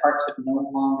hearts, that their hearts would no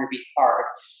longer be hard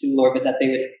to the Lord, but that they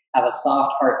would have a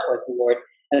soft heart towards the Lord,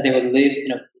 that they would live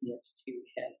in obedience to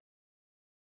him.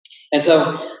 And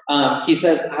so he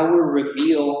says, I will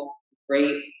reveal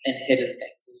great and hidden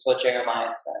things. This is what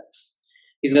Jeremiah says.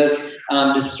 He says,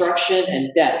 destruction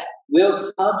and death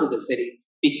will come to the city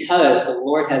because the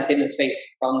Lord has hidden his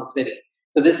face from the city.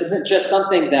 So this isn't just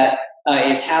something that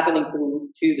is happening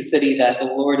to the city that the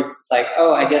Lord is just like,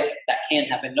 oh, I guess that can't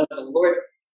happen. No, the Lord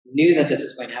knew that this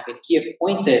was going to happen. He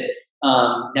appointed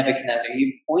Nebuchadnezzar.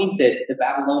 He appointed the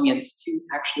Babylonians to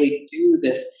actually do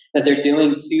this that they're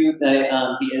doing to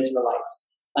the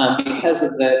Israelites because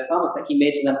of the promise that he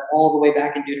made to them all the way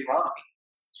back in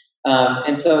Deuteronomy.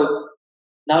 And so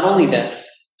not only this,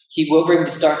 he will bring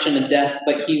destruction and death,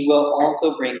 but he will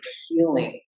also bring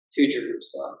healing to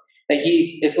Jerusalem. That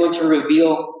he is going to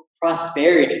reveal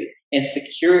prosperity and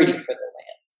security for the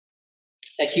land.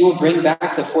 That he will bring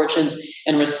back the fortunes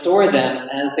and restore them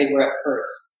as they were at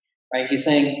first. Right? He's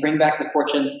saying, bring back the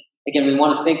fortunes. Again, we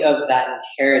want to think of that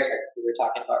inheritance we were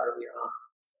talking about earlier on.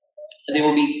 And they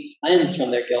will be cleansed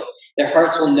from their guilt. Their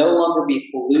hearts will no longer be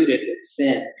polluted with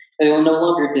sin. They will no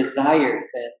longer desire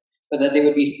sin, but that they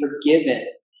would be forgiven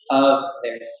of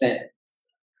their sin.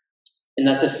 And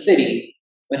that the city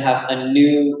would have a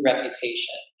new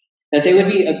reputation. That they would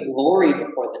be a glory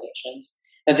before the nations.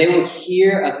 That they will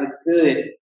hear of the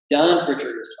good done for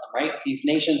Jerusalem, right? These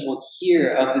nations will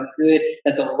hear of the good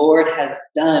that the Lord has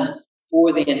done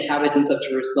for the inhabitants of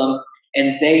Jerusalem,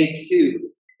 and they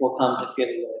too will come to fear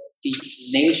the Lord. These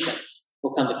nations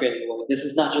will come to fear the Lord. This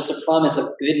is not just a promise of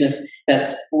goodness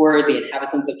that's for the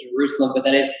inhabitants of Jerusalem, but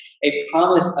that is a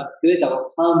promise of good that will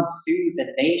come to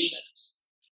the nations.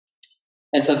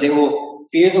 And so they will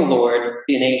fear the Lord,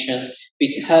 the nations,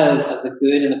 because of the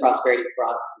good and the prosperity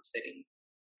brought to the city.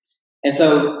 And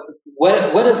so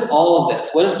what is all of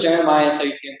this? What does Jeremiah 32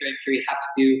 and 33 have to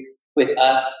do with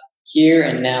us here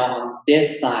and now on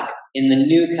this side, in the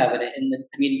new covenant,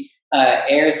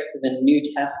 heirs to the New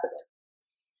Testament?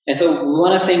 And so we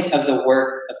want to think of the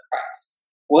work of Christ.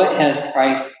 What has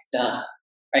Christ done?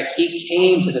 Right? He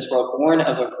came to this world born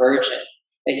of a virgin.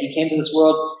 That he came to this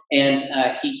world and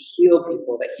he healed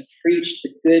people, that he preached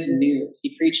the good news.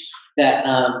 He preached that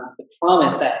the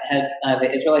promise that had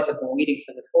the Israelites have been waiting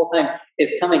for this whole time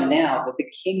is coming now, that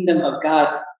the kingdom of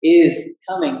God is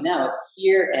coming now. It's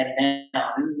here and now.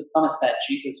 This is the promise that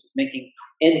Jesus was making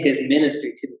in his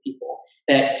ministry to the people,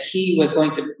 that he was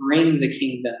going to bring the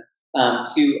kingdom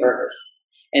to earth.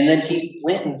 And then he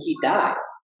went and he died.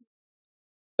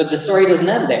 But the story doesn't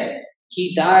end there.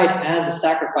 He died as a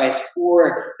sacrifice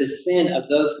for the sin of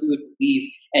those who would believe.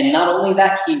 And not only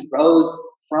that, he rose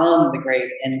from the grave.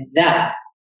 And that,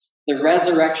 the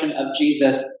resurrection of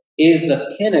Jesus, is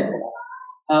the pinnacle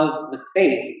of the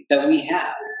faith that we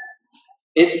have.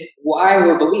 It's why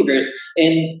we're believers.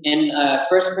 In 1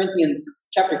 Corinthians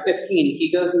chapter 15, he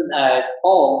goes and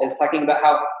Paul is talking about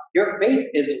how your faith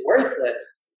is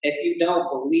worthless if you don't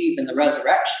believe in the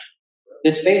resurrection.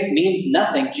 This faith means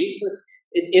nothing. Jesus,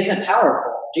 it isn't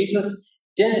powerful. Jesus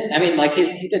didn't,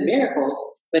 he did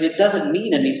miracles, but it doesn't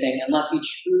mean anything unless he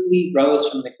truly rose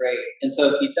from the grave. And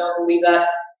so if you don't believe that,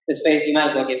 this faith, you might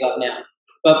as well give up now.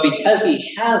 But because he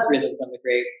has risen from the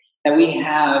grave, that we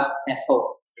have a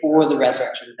hope for the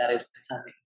resurrection that is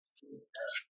coming.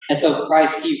 And so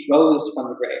Christ, he rose from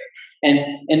the grave. And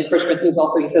in 1 Corinthians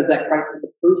also, he says that Christ is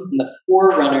the proof and the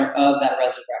forerunner of that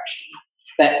resurrection.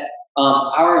 That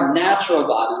our natural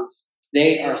bodies,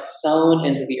 they are sown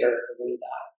into the earth when we die.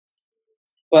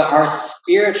 But our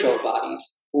spiritual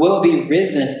bodies will be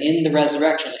risen in the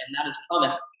resurrection, and that is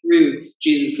promised through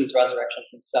Jesus' resurrection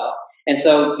himself. And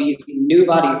so these new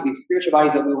bodies, these spiritual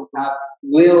bodies that we will have,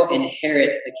 will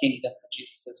inherit the kingdom that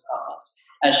Jesus has promised,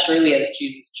 as surely as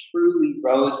Jesus truly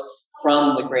rose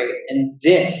from the grave. And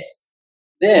this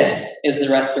is the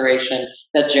restoration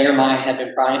that Jeremiah had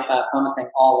been promising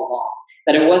all along.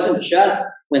 That it wasn't just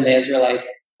when the Israelites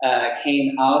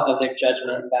came out of their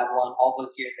judgment in Babylon all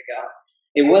those years ago.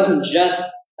 It wasn't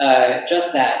just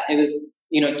that. It was,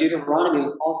 Deuteronomy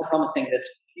was also promising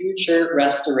this future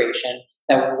restoration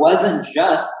that wasn't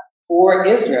just for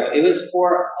Israel. It was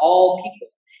for all people.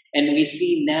 And we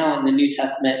see now in the New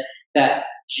Testament that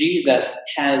Jesus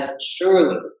has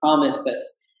surely promised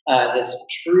this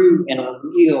true and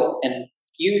real and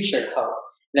future hope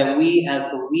that we as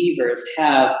believers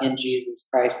have in Jesus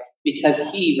Christ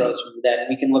because he rose from the dead. And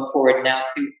we can look forward now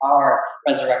to our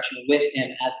resurrection with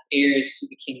him as heirs to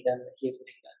the kingdom that he has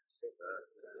made us.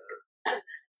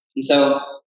 And so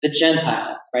the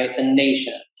Gentiles, right, the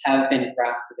nations have been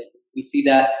grafted in. We see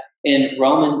that in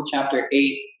Romans chapter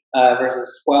 8,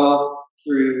 verses 12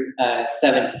 through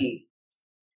 17.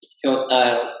 If you'll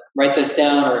write this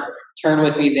down or turn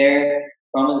with me there,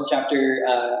 Romans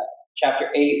chapter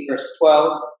 8, verse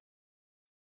 12.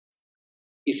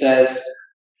 He says,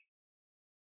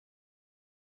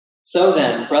 "So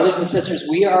then, brothers and sisters,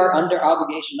 we are under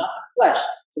obligation, not to flesh,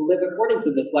 to live according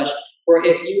to the flesh. For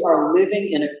if you are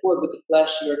living in accord with the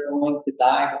flesh, you are going to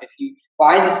die. But if you,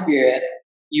 by the Spirit,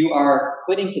 you are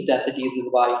putting to death the deeds of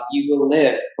the body, you will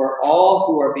live. For all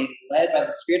who are being led by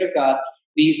the Spirit of God,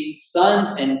 these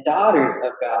sons and daughters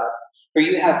of God, for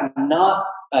you have not,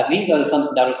 these are the sons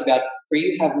and daughters of God, for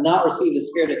you have not received a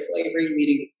spirit of slavery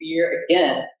leading to fear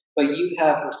again, but you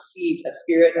have received a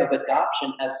spirit of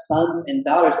adoption as sons and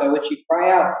daughters, by which you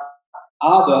cry out,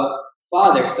 Abba,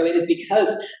 Father." So it is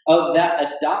because of that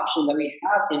adoption that we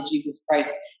have in Jesus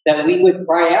Christ that we would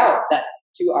cry out that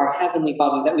to our Heavenly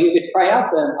Father, that we would cry out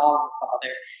to Him, Abba,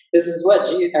 Father. This is what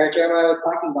Jeremiah was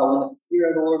talking about, when the fear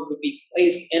of the Lord would be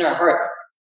placed in our hearts.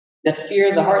 The fear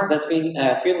of the heart that's being,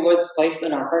 fear of the Lord that's placed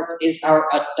in our hearts is our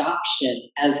adoption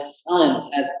as sons,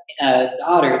 as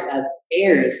daughters, as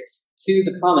heirs to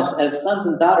the promise, as sons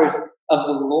and daughters of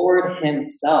the Lord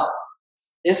Himself.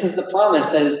 This is the promise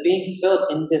that is being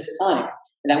fulfilled in this time,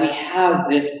 and that we have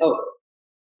this hope.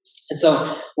 And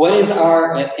so, what is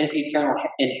our eternal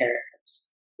inheritance?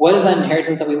 What is that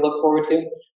inheritance that we look forward to?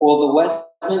 Well, the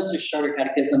Westminster Shorter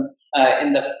Catechism,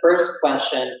 in the first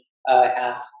question,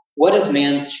 asks, "What is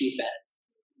man's chief end?"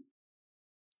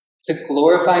 To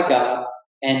glorify God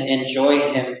and enjoy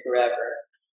Him forever.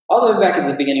 All the way back at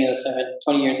the beginning of the sermon,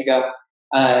 20 years ago,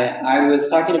 I was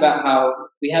talking about how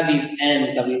we have these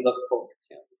ends that we look forward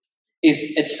to,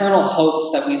 these eternal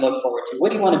hopes that we look forward to. What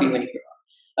do you want to be when you grow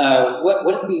up?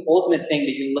 What is the ultimate thing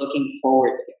that you're looking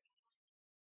forward to?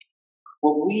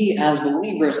 What we as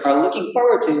believers are looking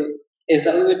forward to is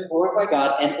that we would glorify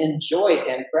God and enjoy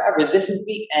Him forever. This is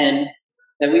the end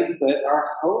that we put our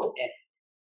hope in.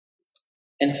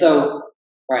 And so,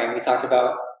 Brian, we talked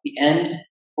about the end,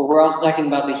 but we're also talking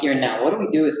about the here and now. What do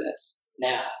we do with this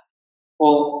now?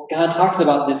 Well, God talks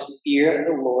about this fear of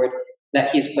the Lord that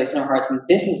He has placed in our hearts, and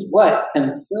this is what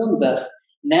consumes us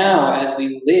now as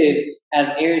we live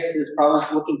as heirs to this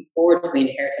promise, looking forward to the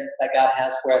inheritance that God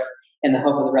has for us in the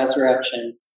hope of the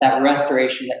resurrection, that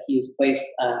restoration that He has placed,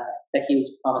 that He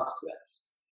has promised to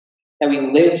us. That we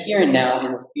live here and now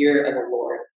in the fear of the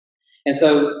Lord. And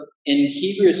so in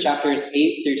Hebrews chapters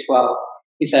 8 through 12,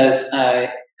 he says,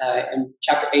 in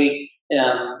chapter 8,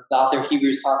 the author of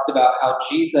Hebrews talks about how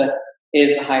Jesus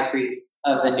is the high priest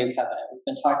of the new covenant. We've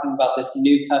been talking about this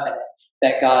new covenant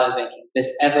that God is making,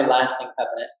 this everlasting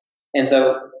covenant. And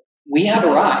so we have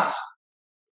arrived.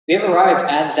 We have arrived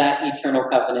at that eternal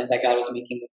covenant that God was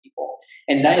making with people.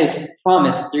 And that is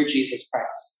promised through Jesus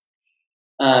Christ.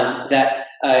 That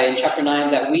in chapter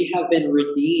 9, that we have been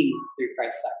redeemed through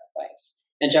Christ's sacrifice.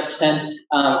 In chapter 10,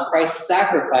 Christ's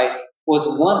sacrifice was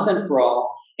once and for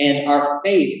all, and our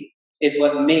faith is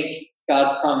what makes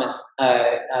God's promise,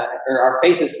 or our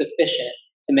faith is sufficient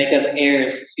to make us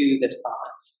heirs to this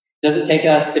promise. It doesn't take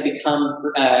us to become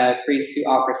priests who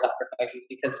offer sacrifices,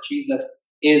 because Jesus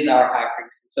is our high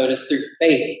priest. So it is through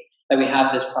faith that we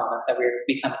have this promise, that we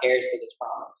become heirs to this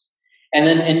promise. And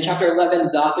then in chapter 11,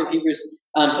 the author of Hebrews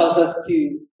tells us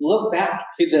to look back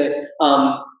to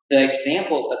the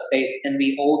examples of faith in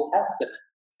the Old Testament.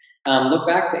 Look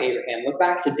back to Abraham, look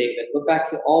back to David, look back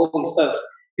to all these folks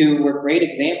who were great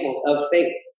examples of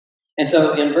faith. And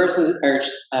so in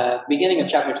beginning of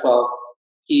chapter 12,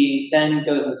 he then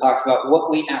goes and talks about what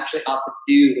we actually ought to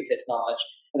do with this knowledge,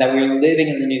 and that we are living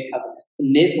in the new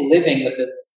covenant, living with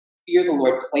the fear of the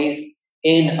Lord placed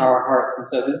in our hearts. And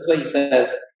so this is what he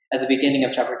says at the beginning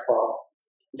of chapter 12.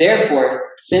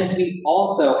 "Therefore, since we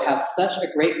also have such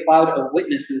a great cloud of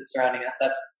witnesses surrounding us,"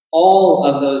 that's all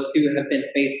of those who have been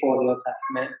faithful in the Old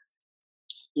Testament,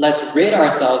 "let's rid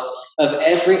ourselves of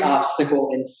every obstacle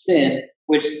and sin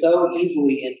which so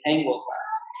easily entangles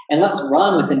us. And let's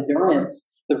run with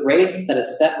endurance the race that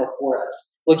is set before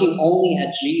us, looking only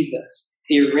at Jesus,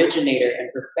 the originator and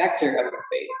perfecter of our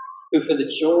faith, who for the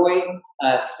joy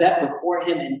set before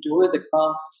Him endured the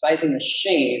cross, despising the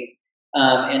shame,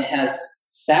 and has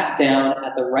sat down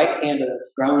at the right hand of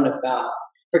the throne of God.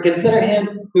 For consider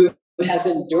Him who has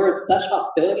endured such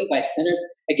hostility by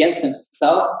sinners against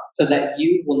Himself, so that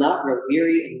you will not grow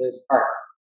weary and lose heart.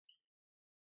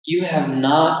 You have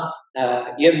not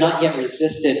yet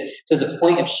resisted to the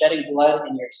point of shedding blood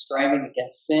in your striving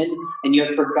against sin, and you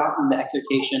have forgotten the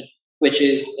exhortation which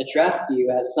is addressed to you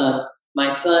as sons. My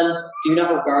son, do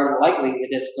not regard lightly the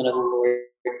discipline of the Lord,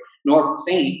 nor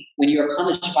faint when you are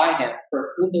punished by him.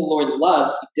 For whom the Lord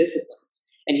loves, he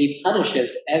disciplines, and he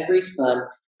punishes every son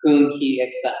whom he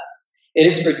accepts. It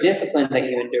is for discipline that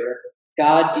you endure.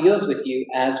 God deals with you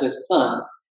as with sons.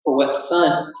 For what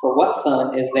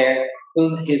son is there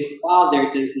whom his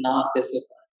father does not discipline?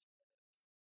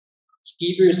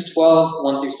 Hebrews 12,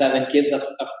 1-7 gives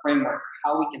us a framework for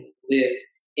how we can live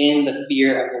in the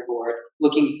fear of the Lord,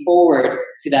 looking forward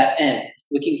to that end,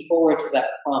 looking forward to that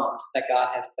promise that God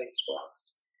has placed for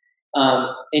us.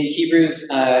 In Hebrews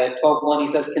 12:1, he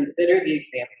says, consider the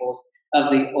examples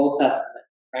of the Old Testament,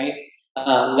 right?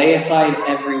 Lay aside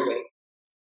every weight.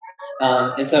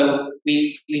 And so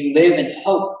we live in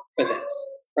hope for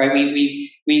this, right?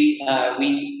 We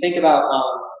think about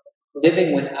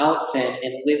living without sin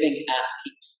and living at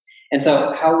peace. And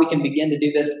so how we can begin to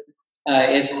do this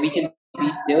is we can be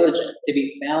diligent to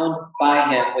be found by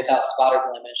him without spot or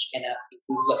blemish and at peace.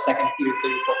 This is what 2 Peter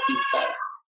 3:14 says.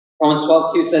 Romans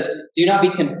 12:2 says, do not be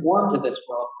conformed to this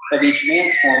world, but be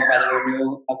transformed by the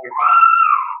renewal of your mind.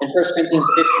 In 1 Corinthians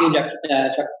 15,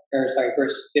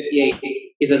 verse 58,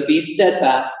 he says, be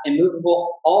steadfast,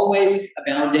 immovable, always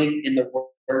abounding in the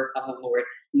work of the Lord,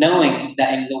 knowing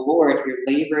that in the Lord your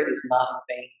labor is not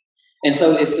in vain. And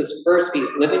so it's this first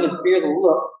piece, living in fear of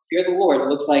the Lord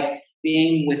looks like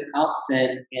being without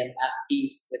sin and at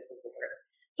peace with the Lord.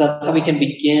 So that's how we can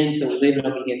begin to live in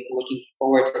obedience, looking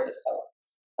forward to this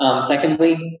hope.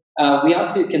 Secondly, we ought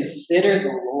to consider the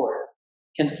Lord.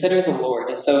 Consider the Lord.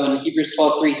 And so in Hebrews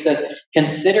 12:3, he says,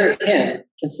 consider him,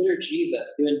 consider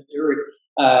Jesus, who endured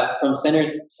from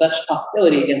sinners such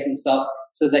hostility against himself,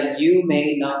 so that you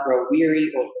may not grow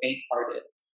weary or faint-hearted.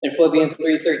 In Philippians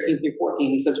 3:13-14,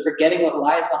 he says, forgetting what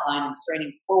lies behind and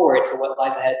straining forward to what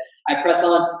lies ahead, I press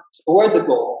on toward the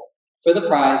goal for the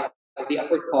prize of the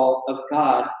upward call of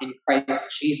God in Christ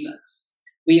Jesus.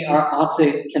 We ought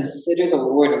to consider the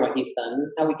Lord and what he's done. This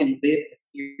is how we can live the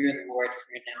fear of the Lord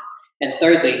for now. And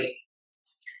thirdly,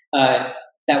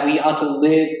 that we ought to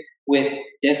live with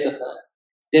discipline.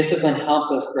 Discipline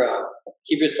helps us grow.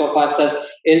 Hebrews 12:5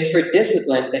 says, it is for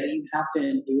discipline that you have to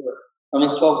endure.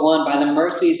 Romans 12:1, by the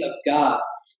mercies of God,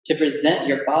 to present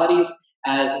your bodies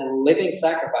as a living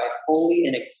sacrifice, holy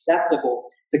and acceptable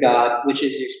to God, which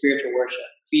is your spiritual worship.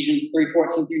 Ephesians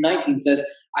 3:14-19 says,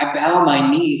 I bow my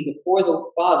knees before the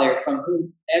Father, from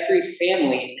whom every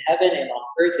family in heaven and on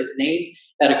earth is named,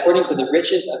 that according to the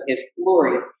riches of his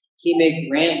glory, he may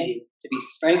grant you to be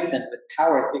strengthened with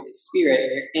power through his Spirit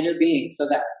in your inner being, so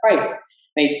that Christ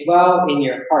may dwell in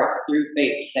your hearts through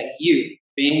faith, that you,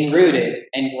 being rooted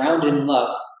and grounded in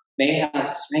love, may have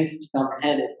strength to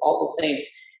comprehend with all the saints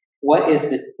what is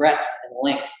the breadth and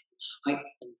length, height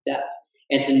and depth,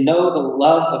 and to know the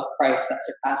love of Christ that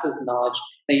surpasses knowledge,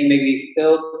 that you may be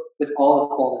filled with all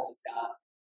the fullness of God.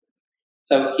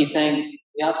 So he's saying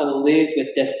we have to live with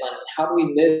discipline. How do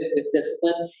we live with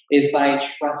discipline? Is by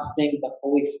trusting the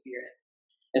Holy Spirit.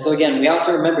 And so again, we ought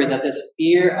to remember that this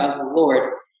fear of the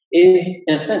Lord is,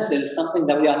 in a sense, is something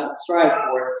that we ought to strive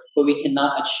for, but we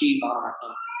cannot achieve on our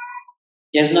own.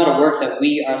 It is not a work that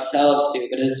we ourselves do,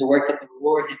 but it is a work that the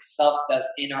Lord himself does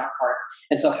in our heart.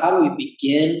 And so how do we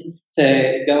begin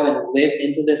to go and live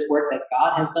into this work that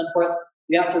God has done for us?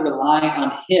 We ought to rely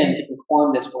on him to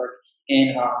perform this work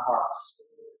in our hearts.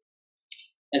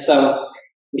 And so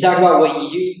we talk about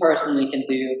what you personally can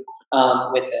do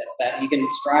with this, that you can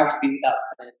strive to be without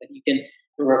sin, that you can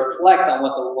reflect on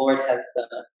what the Lord has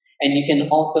done, and you can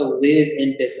also live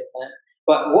in discipline.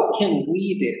 But what can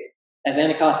we do as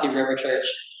Anacostia River Church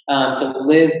to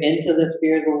live into this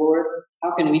fear of the Lord?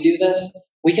 How can we do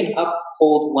this? We can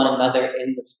uphold one another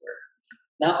in this work.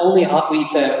 Not only ought we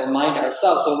to remind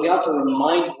ourselves, but we ought to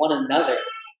remind one another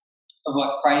of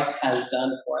what Christ has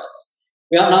done for us.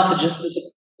 We ought not to just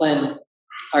discipline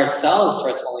ourselves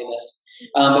towards holiness,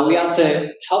 but we ought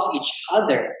to help each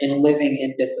other in living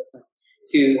in discipline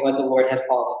to what the Lord has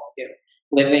called us to.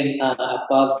 Living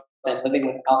above sin, living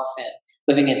without sin,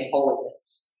 living in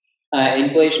holiness.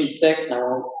 In Galatians 6, now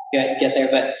we'll get there,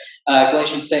 but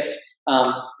Galatians 6,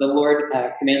 the Lord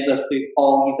commands us through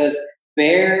Paul. He says,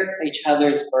 bear each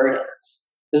other's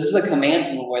burdens. This is a command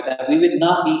from the Lord, that we would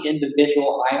not be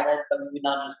individual islands, that we would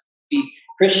not just be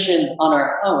Christians on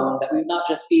our own, that we would not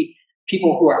just be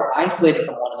people who are isolated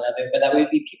from one another, but that we would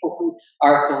be people who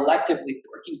are collectively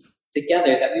working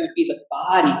together, that we would be the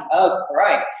body of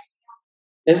Christ.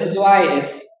 This is why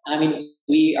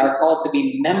we are called to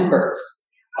be members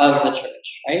of the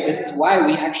church, right? This is why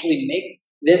we actually make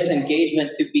this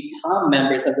engagement to become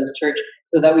members of this church,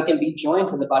 so that we can be joined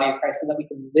to the body of Christ, so that we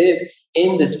can live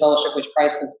in this fellowship which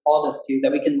Christ has called us to,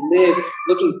 that we can live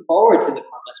looking forward to the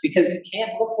promise, because you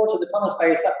can't look forward to the promise by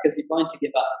yourself, because you're going to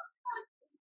give up.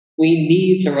 We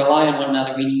need to rely on one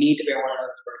another. We need to bear one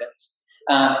another's burdens.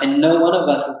 And no one of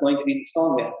us is going to be the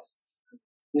strongest.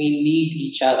 We need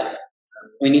each other.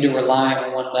 We need to rely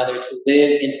on one another to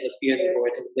live into the fear of the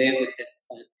Lord, to live with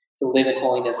discipline, to live in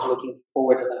holiness, looking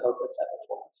forward to the hope that's set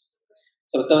before us.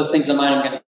 So with those things in mind, I'm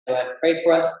going to go ahead and pray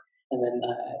for us, and then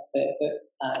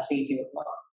the singing team will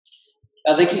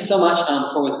come. Thank you so much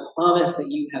for the promise that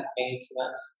you have made to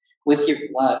us with your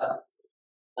blood.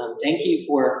 Thank you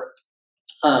for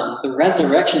the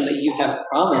resurrection that you have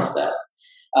promised us,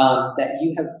 that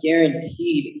you have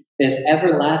guaranteed this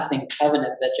everlasting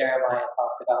covenant that Jeremiah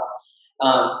talked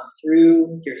about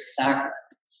through your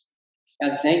sacrifice.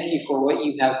 God, thank you for what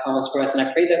you have promised for us, and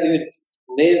I pray that we would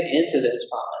live into this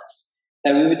promise,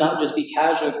 that we would not just be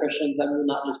casual Christians, that we would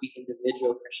not just be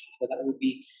individual Christians, but that we would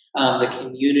be the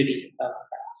community of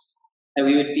Christ, that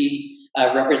we would be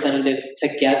representatives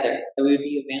together, that we would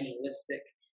be evangelistic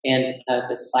and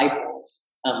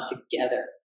disciples together.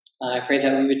 I pray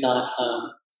that we would not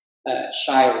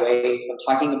shy away from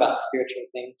talking about spiritual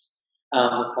things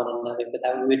with one another, but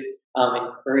that we would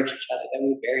encourage each other, that we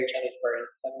would bear each other's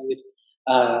burdens, that we would,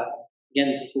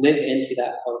 again, just live into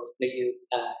that hope that you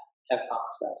have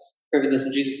promised us. Pray for this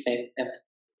in Jesus' name. Amen.